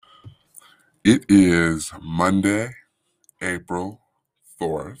It is Monday, April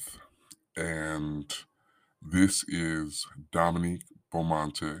 4th, and this is Dominique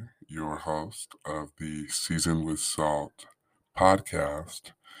Beaumonte, your host of the Season with Salt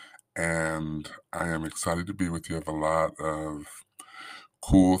podcast. And I am excited to be with you. I have a lot of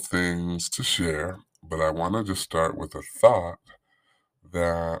cool things to share, but I want to just start with a thought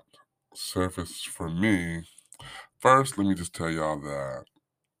that surfaced for me. First, let me just tell y'all that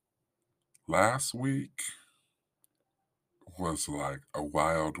last week was like a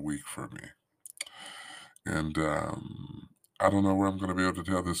wild week for me. And I don't know where I'm going to be able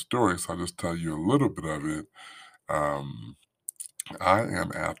to tell this story, so I'll just tell you a little bit of it. Um, I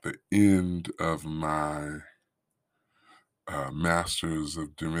am at the end of my Master's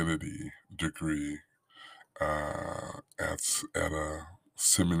of Divinity degree at a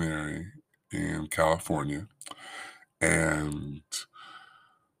seminary in California. And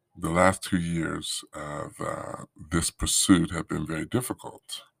the last 2 years of this pursuit have been very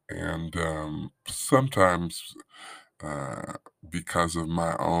difficult. And sometimes uh, because of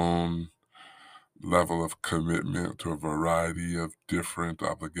my own level of commitment to a variety of different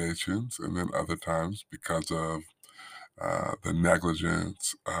obligations, and then other times because of the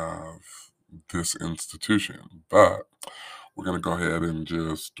negligence of this institution. But we're going to go ahead and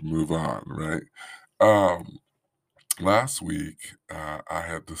just move on, right? Um, Last week, I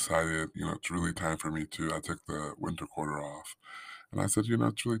had decided, it's really time for me to. I took the winter quarter off, and I said,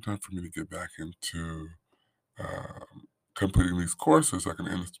 it's really time for me to get back into completing these courses. I can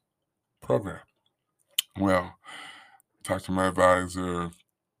end this program. Well, talked to my advisor,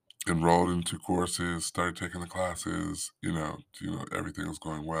 enrolled in 2 courses, started taking the classes. Everything was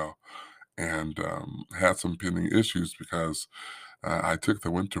going well, and had some pending issues because I took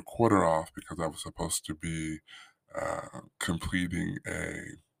the winter quarter off because I was supposed to be completing a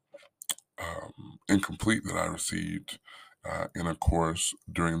incomplete that I received in a course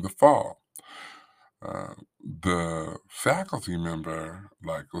during the fall. The faculty member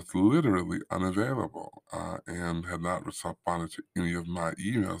was literally unavailable and had not responded to any of my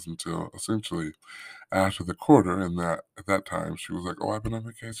emails until essentially after the quarter. And that at that time she was like, "Oh, I've been on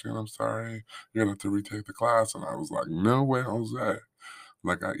vacation. I'm sorry. You're gonna have to retake the class." And I was like, "No way, Jose.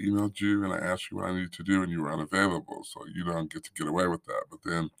 Like I emailed you and I asked you what I needed to do, and you were unavailable, so you don't get to get away with that." But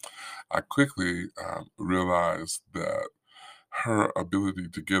then I quickly realized that her ability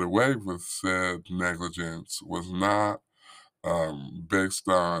to get away with said negligence was not based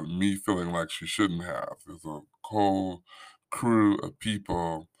on me feeling like she shouldn't have. There's a whole crew of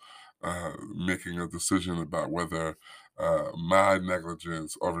people making a decision about whether my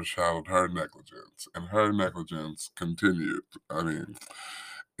negligence overshadowed her negligence, and her negligence continued. I mean,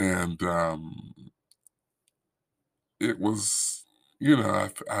 and it was,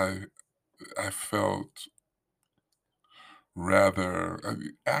 I felt rather,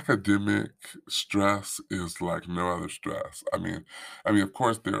 academic stress is like no other stress. I mean, of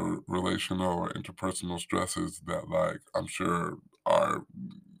course, there are relational or interpersonal stresses that, like, I'm sure are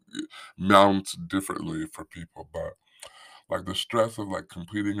mount differently for people, but like the stress of like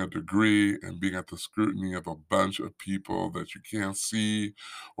completing a degree and being at the scrutiny of a bunch of people that you can't see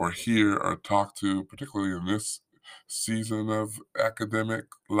or hear or talk to, particularly in this season of academic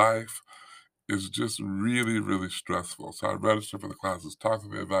life, is just really, really stressful. So I registered for the classes, talked to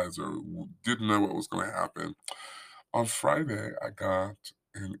the advisor, didn't know what was going to happen. On Friday, I got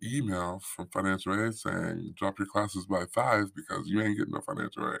an email from financial aid saying, drop your classes by 5 because you ain't getting no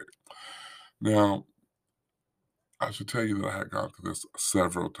financial aid. Now, I should tell you that I had gone through this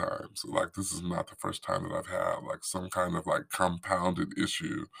several times. Like, this is not the first time that I've had like some kind of like compounded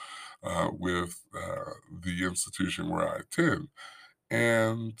issue with the institution where I attend.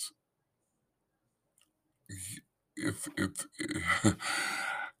 And it's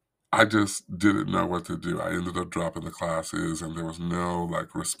I just didn't know what to do. I ended up dropping the classes, and there was no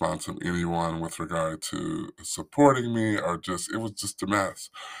like response from anyone with regard to supporting me, or just it was just a mess.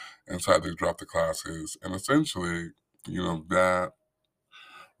 And so I had to drop the classes, and essentially, that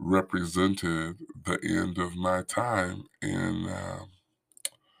represented the end of my time in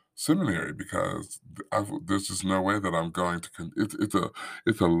seminary because there's just no way that I'm going to.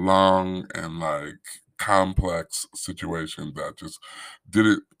 It's a long and like complex situation that just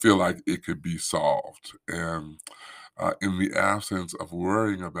didn't feel like it could be solved. And in the absence of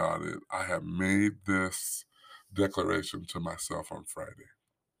worrying about it, I have made this declaration to myself on Friday.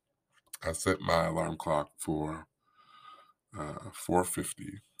 I set my alarm clock for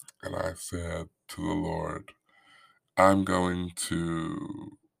 4:50, and I said to the Lord, "I'm going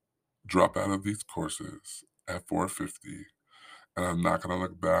to drop out of these courses at 4:50, and I'm not gonna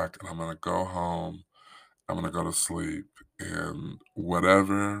look back, and I'm gonna go home, I'm gonna go to sleep, and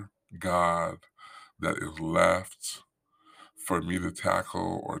whatever God that is left for me to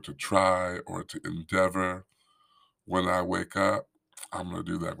tackle or to try or to endeavor when I wake up, I'm gonna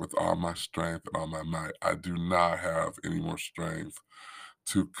do that with all my strength and all my might. I do not have any more strength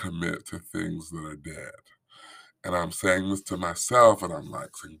to commit to things that are dead. And I'm saying this to myself, and I'm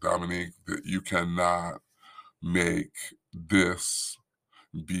like saying, Dominique, that you cannot make this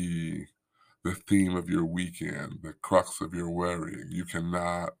be the theme of your weekend, the crux of your worrying. You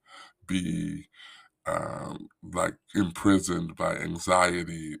cannot be like imprisoned by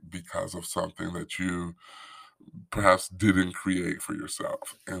anxiety because of something that you perhaps didn't create for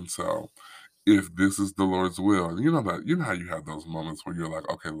yourself. And so, if this is the Lord's will, and you know how you have those moments where you're like,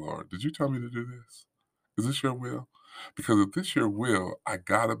 okay, Lord, did you tell me to do this? Is this your will? Because if this your will, I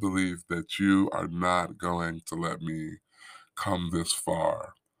gotta believe that you are not going to let me come this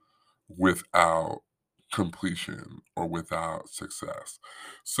far without completion or without success.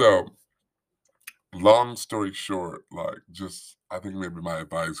 So, long story short, like, just I think maybe my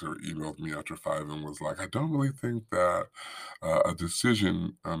advisor emailed me after 5 and was like, "I don't really think that, a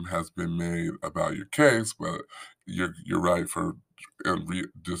decision, has been made about your case, but you're right for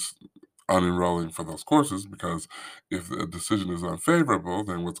just unenrolling for those courses because if the decision is unfavorable,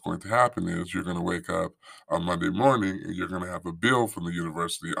 then what's going to happen is you're gonna wake up on Monday morning and you're gonna have a bill from the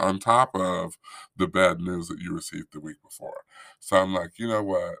university on top of the bad news that you received the week before." So I'm like, "You know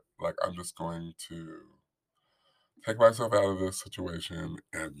what? Like, I'm just going to take myself out of this situation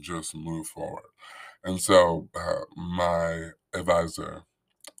and just move forward." And so my advisor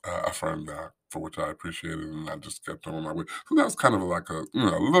affirmed that, for which I appreciated, and I just kept on my way. So that was kind of like a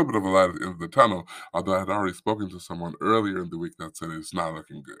little bit of a light at the end of the tunnel. Although I had already spoken to someone earlier in the week that said it's not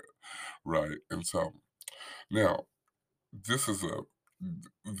looking good, right? And so now this is a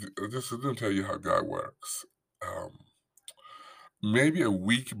this is going to tell you how God works. Um, Maybe a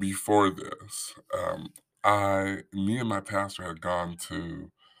week before this, me and my pastor had gone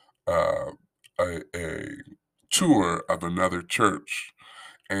to uh, a tour of another church,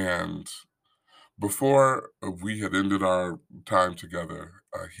 and before we had ended our time together,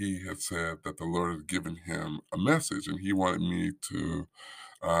 he had said that the Lord had given him a message, and he wanted me to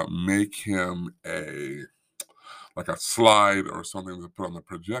make him like a slide or something to put on the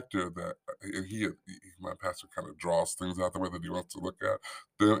projector that and my pastor kind of draws things out the way that he wants to look at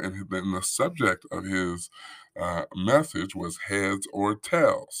them, and then the subject of his message was heads or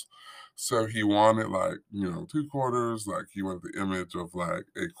tails. So he wanted like two quarters, like he wanted the image of like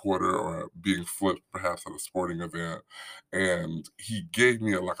a quarter or being flipped perhaps at a sporting event, and he gave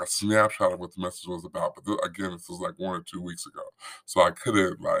me like a snapshot of what the message was about. But again, this was like 1 or 2 weeks ago, so I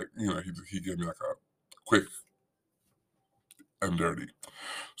couldn't like he gave me like a quick and dirty.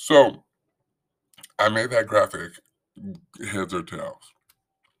 So I made that graphic heads or tails.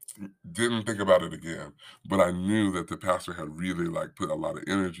 Didn't think about it again, but I knew that the pastor had really like put a lot of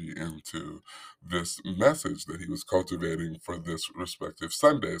energy into this message that he was cultivating for this respective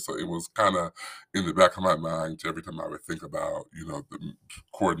Sunday. So it was kind of in the back of my mind every time I would think about, the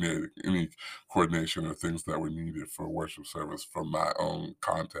coordinating any coordination or things that were needed for worship service from my own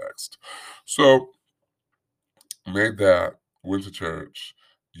context. So made that, went to church,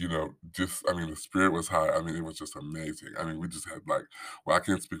 just I mean, the spirit was high. I mean, it was just amazing. I mean, we just had like, well, I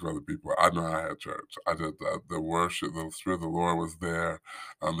can't speak for other people. I know I had church. I did the worship, the spirit of the Lord was there.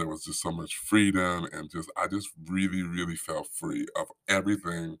 There was just so much freedom, and I just really, really felt free of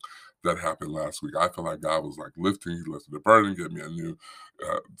everything that happened last week. I feel like God was like lifting, He lifted the burden, gave me a new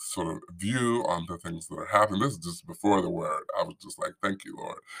sort of view on the things that are happening. This is just before the word. I was just like, thank you,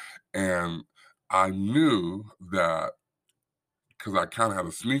 Lord. And I knew that because I kind of had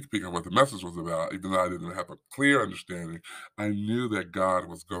a sneak peek of what the message was about, even though I didn't have a clear understanding. I knew that God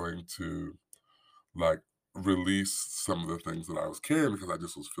was going to like release some of the things that I was carrying because I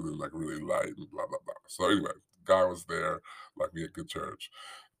just was feeling like really light and blah blah blah. So anyway, God was there, like we had good church.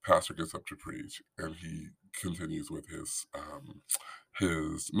 Pastor gets up to preach, and he continues with his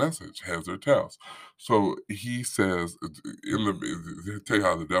message, heads or tails. So he says, in the tell you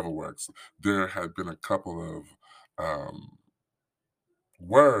how the devil works. There had been a couple of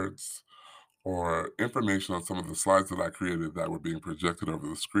words or information on some of the slides that I created that were being projected over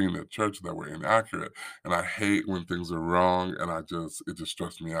the screen at church that were inaccurate. And I hate when things are wrong, and it just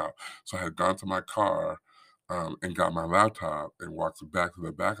stressed me out. So I had gone to my car and got my laptop and walked back to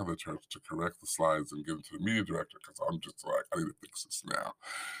the back of the church to correct the slides and give them to the media director because I'm just like, I need to fix this now.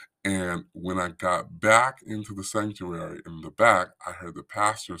 And when I got back into the sanctuary in the back, I heard the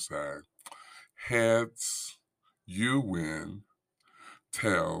pastor say, "Heads, you win.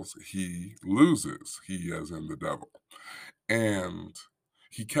 tails, he loses. He as in the devil. And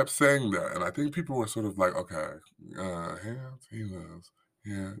he kept saying that, and I think people were sort of like, "Okay, heads, he loses.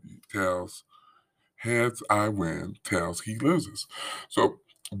 Yeah, tails. Heads, I win. Tails, he loses." So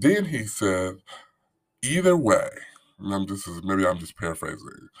then he said, "Either way," and maybe I'm just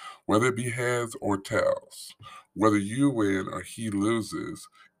paraphrasing, "whether it be heads or tails, whether you win or he loses,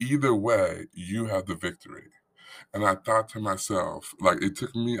 either way, you have the victory." And I thought to myself, like, it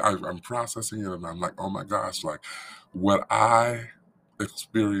took me, I'm processing it and I'm like, oh my gosh, like what I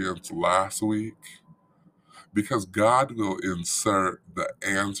experienced last week, because God will insert the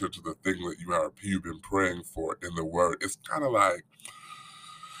answer to the thing that you've been praying for in the word. It's kind of like,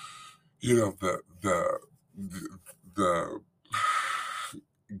 the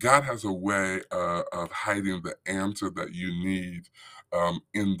God has a way of hiding the answer that you need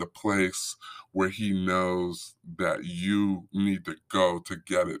in the place where He knows that you need to go to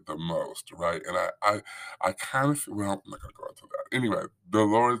get it the most, right? And I kind of, well, I'm not gonna go into that. Anyway, the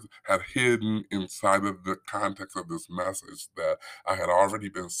Lord had hidden inside of the context of this message that I had already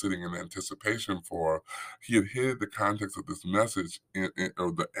been sitting in anticipation for. He had hid the context of this message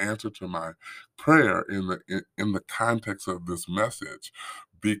or the answer to my prayer in the context of this message,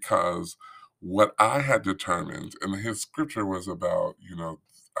 because what I had determined, and his scripture was about,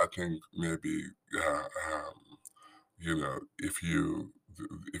 I think maybe, uh, um, if you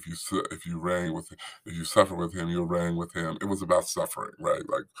reign with, if you suffer with him, you'll reign with him. It was about suffering, right?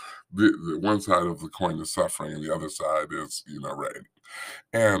 Like the one side of the coin is suffering, and the other side is, reign.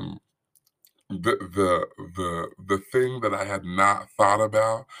 And the thing that I had not thought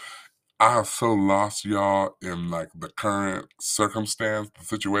about, I have so lost y'all in like the current circumstance, the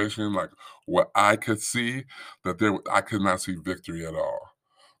situation, like what I could see, I could not see victory at all.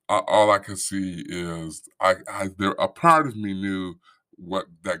 All I could see is there a part of me knew what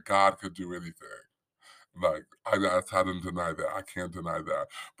that God could do anything. Like I didn't deny that. I can't deny that.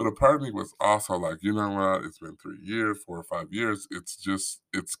 But a part of me was also like, you know what? It's been 3 years, 4 or 5 years.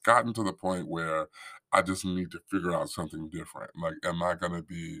 It's gotten to the point where I just need to figure out something different. Like, am I gonna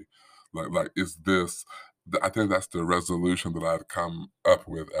be is this? I think that's the resolution that I'd come up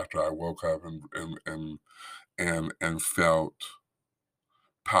with after I woke up and felt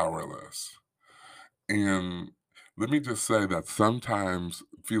powerless. And let me just say that sometimes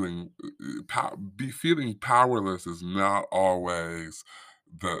feeling powerless is not always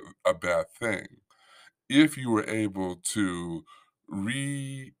the a bad thing. If you were able to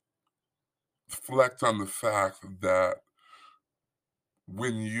reflect on the fact that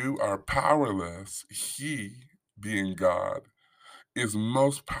when you are powerless, He, being God, is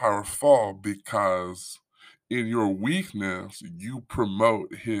most powerful because in your weakness, you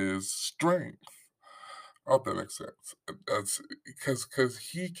promote His strength. I hope that makes sense. That's because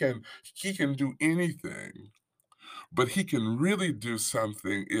he can do anything, but he can really do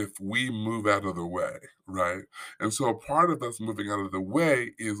something if we move out of the way, right? And so a part of us moving out of the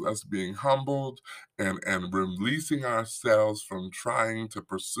way is us being humbled and releasing ourselves from trying to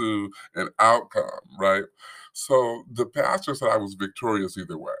pursue an outcome, right? So the pastor said I was victorious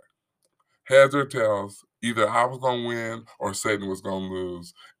either way. Heads or tails, either I was gonna win or Satan was gonna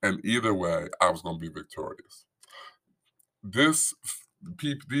lose, and either way, I was gonna be victorious. This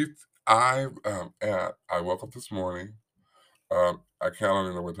peep these I woke up this morning. I can't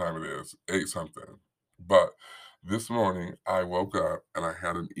even know what time it is, 8 something. But this morning I woke up and I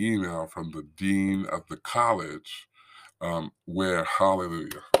had an email from the dean of the college, where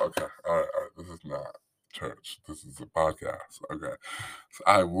hallelujah. Okay, all right, this is not church. This is a podcast. Okay. So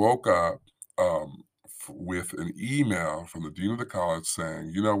I woke up with an email from the dean of the college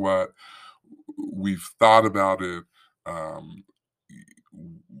saying, you know what? We've thought about it. Um,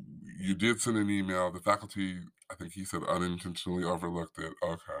 you did send an email. The faculty, I think he said, unintentionally overlooked it.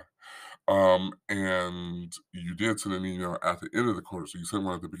 Okay. And you did send an email at the end of the quarter. So you sent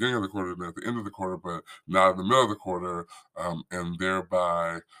one at the beginning of the quarter and at the end of the quarter, but not in the middle of the quarter. And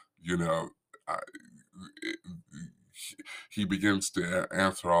thereby, you know, I, it, he begins to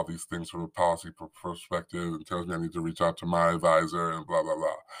answer all these things from a policy perspective and tells me I need to reach out to my advisor and blah, blah,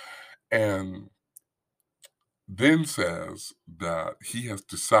 blah. And then says that he has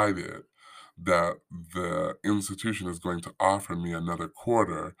decided that the institution is going to offer me another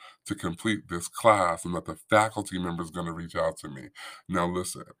quarter to complete this class and that the faculty member is going to reach out to me. Now,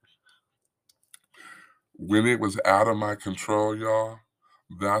 listen, when it was out of my control, y'all,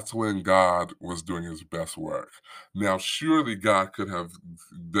 that's when God was doing his best work. Now, surely God could have,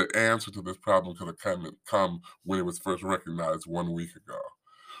 the answer to this problem could have come when it was first recognized 1 week ago.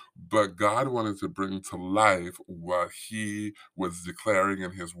 But God wanted to bring to life what he was declaring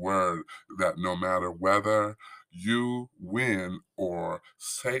in his word, that no matter whether you win or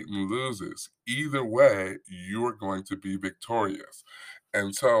Satan loses, either way, you're going to be victorious.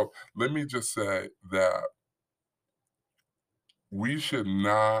 And so let me just say that we should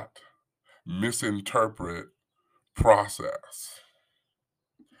not misinterpret process.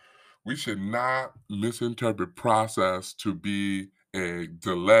 We should not misinterpret process to be a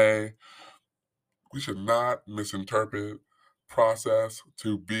delay. We should not misinterpret process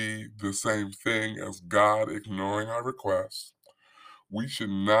to be the same thing as God ignoring our requests. We should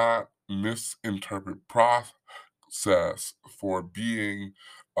not misinterpret process for being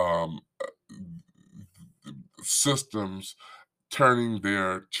um, systems turning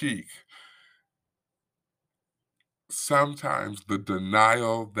their cheek. Sometimes the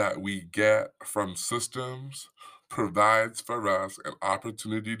denial that we get from systems provides for us an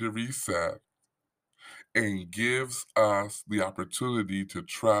opportunity to reset and gives us the opportunity to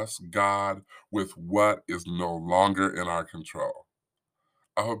trust God with what is no longer in our control.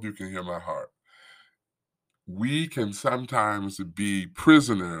 I hope you can hear my heart. We can sometimes be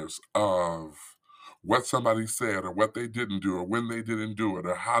prisoners of what somebody said or what they didn't do or when they didn't do it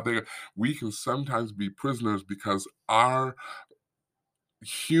or how they we can sometimes be prisoners because our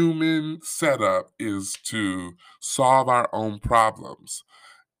human setup is to solve our own problems.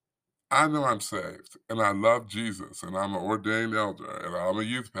 I know I'm saved and I love Jesus and I'm an ordained elder and I'm a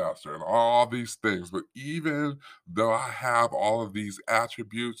youth pastor and all these things. But even though I have all of these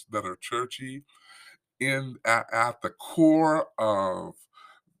attributes that are churchy, at the core of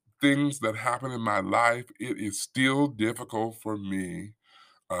things that happen in my life, it is still difficult for me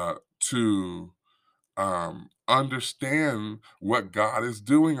to understand what God is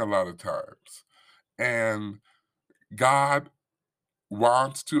doing a lot of times. And God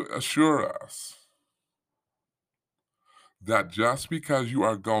wants to assure us that just because you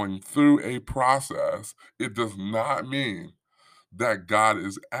are going through a process, it does not mean that God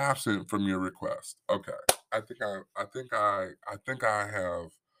is absent from your request. Okay. I think I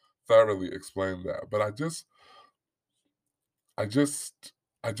have thoroughly explained that. But I just I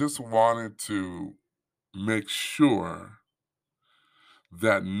just wanted to make sure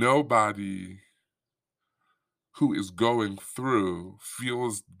that nobody who is going through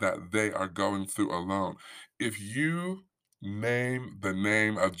feels that they are going through alone. If you name the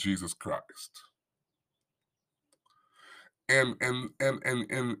name of Jesus Christ, and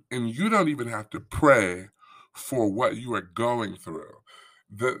you don't even have to pray for what you are going through.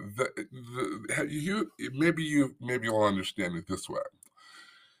 You maybe you'll understand it this way.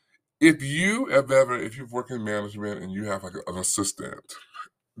 If you've worked in management and you have like an assistant,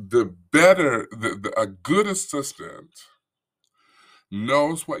 a good assistant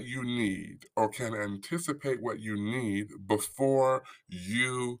knows what you need or can anticipate what you need before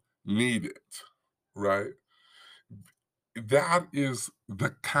you need it, right? That is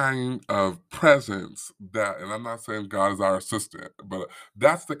the kind of presence that, and I'm not saying God is our assistant, but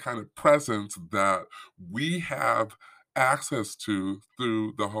that's the kind of presence that we have access to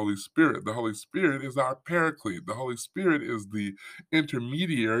through the Holy Spirit. The Holy Spirit is our paraclete. The Holy Spirit is the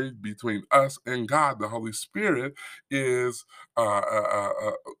intermediary between us and God. The Holy Spirit is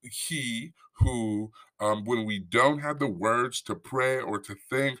He who, when we don't have the words to pray or to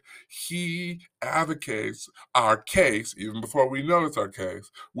think, He advocates our case, even before we know it's our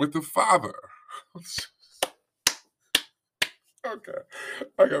case, with the Father. Okay,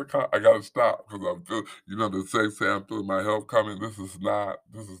 I gotta stop because I'm feel, the say I'm feeling my help coming. This is not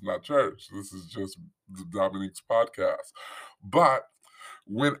church. This is just Dominique's podcast. But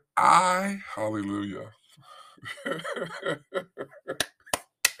when I hallelujah,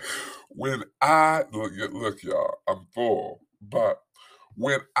 when I look, y'all, I'm full, but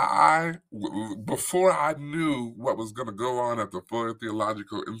before I knew what was going to go on at the Fuller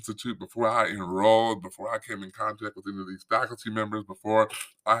Theological Institute, before I enrolled, before I came in contact with any of these faculty members, before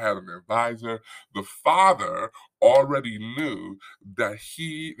I had an advisor, the Father already knew that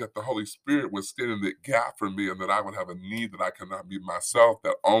the Holy Spirit was standing the gap for me and that I would have a need that I could not meet myself,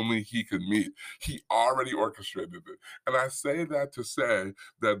 that only He could meet. He already orchestrated it. And I say that to say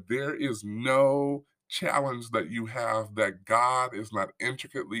that there is no challenge that you have that God is not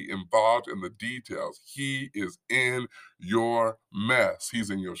intricately involved in the details. He is in your mess. He's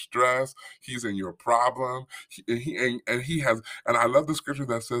in your stress. He's in your problem. He has, and I love the scripture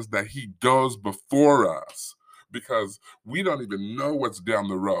that says that He goes before us because we don't even know what's down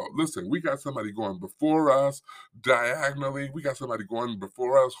the road. Listen, we got somebody going before us diagonally. We got somebody going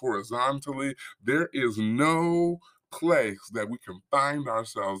before us horizontally. There is no place that we can find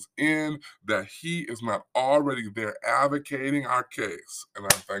ourselves in, that he is not already there advocating our case. And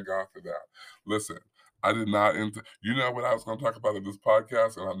I thank God for that. Listen, I did not, you know what I was going to talk about in this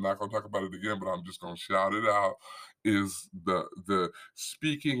podcast, and I'm not going to talk about it again, but I'm just going to shout it out, is the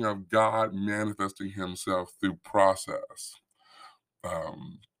speaking of God manifesting himself through process.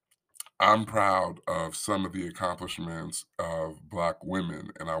 Um, I'm proud of some of the accomplishments of Black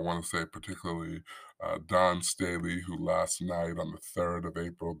women, and I want to say particularly Dawn Staley, who last night on the 3rd of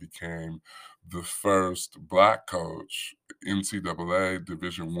April became the first Black coach, NCAA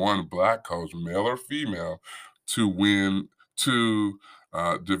Division One Black coach, male or female, to win two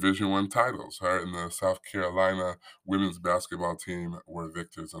Division One titles. Her and the South Carolina women's basketball team were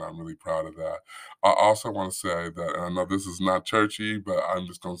victors, and I'm really proud of that. I also want to say that, and I know this is not churchy, but I'm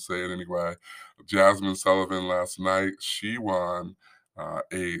just going to say it anyway. Jasmine Sullivan last night, she won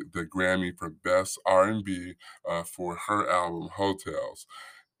the Grammy for Best R&B for her album Hotels.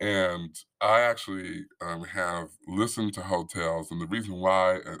 And I actually have listened to Hotels, and the reason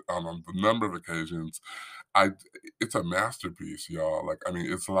why, on a number of occasions, I it's a masterpiece, y'all. Like, I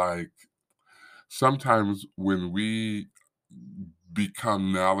mean, it's like sometimes when we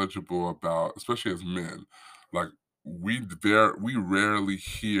become knowledgeable about, especially as men, like we rarely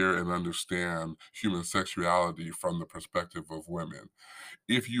hear and understand human sexuality from the perspective of women.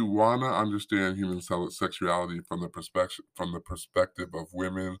 If you want to understand human sexuality from the perspective of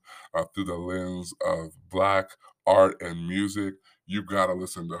women, through the lens of Black art and music, you got to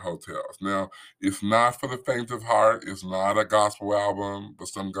listen to Hotels. Now, it's not for the faint of heart. It's not a gospel album, but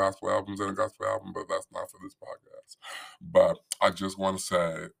some gospel albums and a gospel album, but that's not for this podcast. But I just want to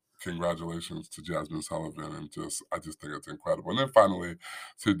say congratulations to Jasmine Sullivan, and I just think it's incredible. And then finally,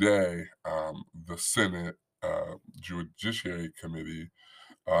 today, the Senate Judiciary Committee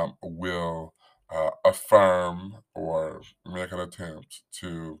will affirm or make an attempt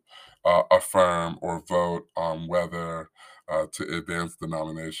to affirm or vote on whether to advance the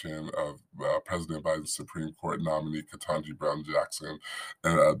nomination of President Biden's Supreme Court nominee, Ketanji Brown Jackson,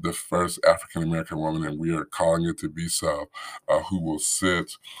 the first African American woman, and we are calling it to be so, who will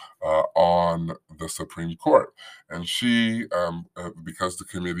sit on the Supreme Court. And she, because the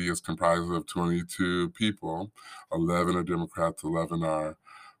committee is comprised of 22 people, 11 are Democrats, 11 are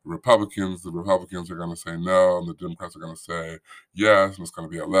Republicans. The Republicans are going to say no, and the Democrats are going to say yes, and it's going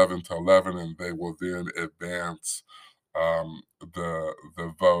to be 11 to 11, and they will then advance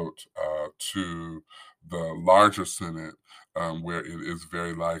the vote to the larger Senate, where it is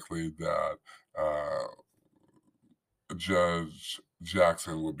very likely that uh, Judge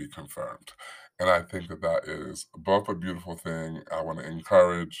Jackson will be confirmed. And I think that that is both a beautiful thing. I want to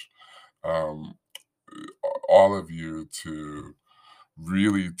encourage um, all of you to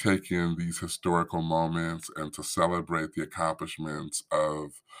really take in these historical moments and to celebrate the accomplishments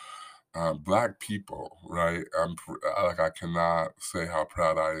of Black people, right? Like, I cannot say how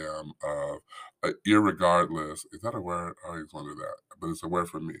proud I am of, irregardless, is that a word? I always wonder that, but it's a word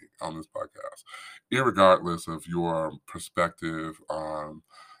for me on this podcast. Irregardless of your perspective on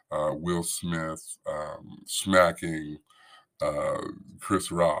Will Smith smacking uh,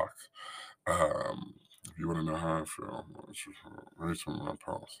 Chris Rock, if you want to know how I feel, read some of my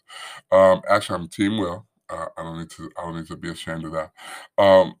posts. Actually, I'm Team Will. I don't need to. I don't need to be ashamed of that.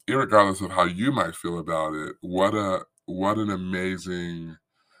 Irregardless of how you might feel about it, what an amazing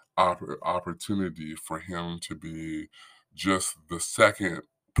opportunity for him to be just the second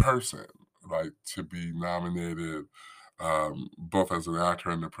person, like, to be nominated, both as an actor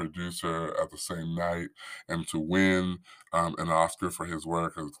and a producer at the same night, and to win an Oscar for his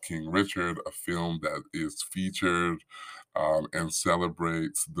work as King Richard, a film that is featured and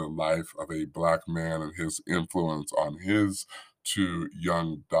celebrates the life of a Black man and his influence on his two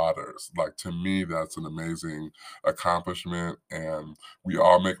young daughters. Like, to me, that's an amazing accomplishment. And we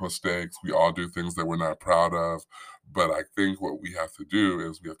all make mistakes. We all do things that we're not proud of. But I think what we have to do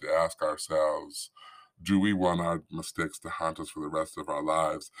is we have to ask ourselves, do we want our mistakes to haunt us for the rest of our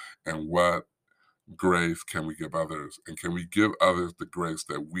lives? And what grace can we give others? And can we give others the grace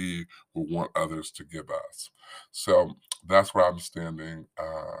that we will want others to give us? So that's where I'm standing.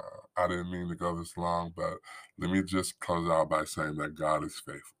 I didn't mean to go this long, but let me just close out by saying that God is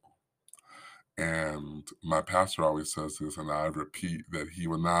faithful. And my pastor always says this, and I repeat that he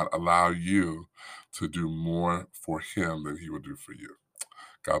will not allow you to do more for him than he will do for you.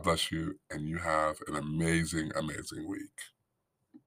 God bless you, and you have an amazing, amazing week.